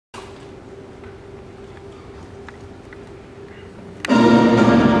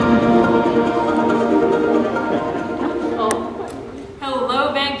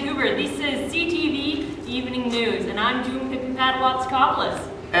Wapscopolis.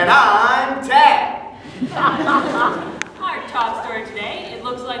 And I'm Ted. Our top story today, it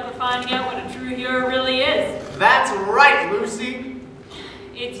looks like we're finding out what a true hero really is. That's right, Lucy.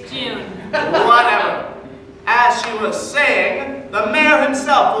 It's June. Whatever. As she was saying, the mayor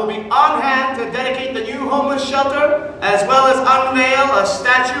himself will be on hand to dedicate the new homeless shelter, as well as unveil a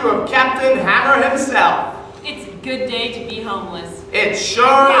statue of Captain Hammer himself. It's a good day to be homeless. It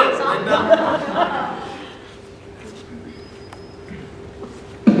sure is, Linda.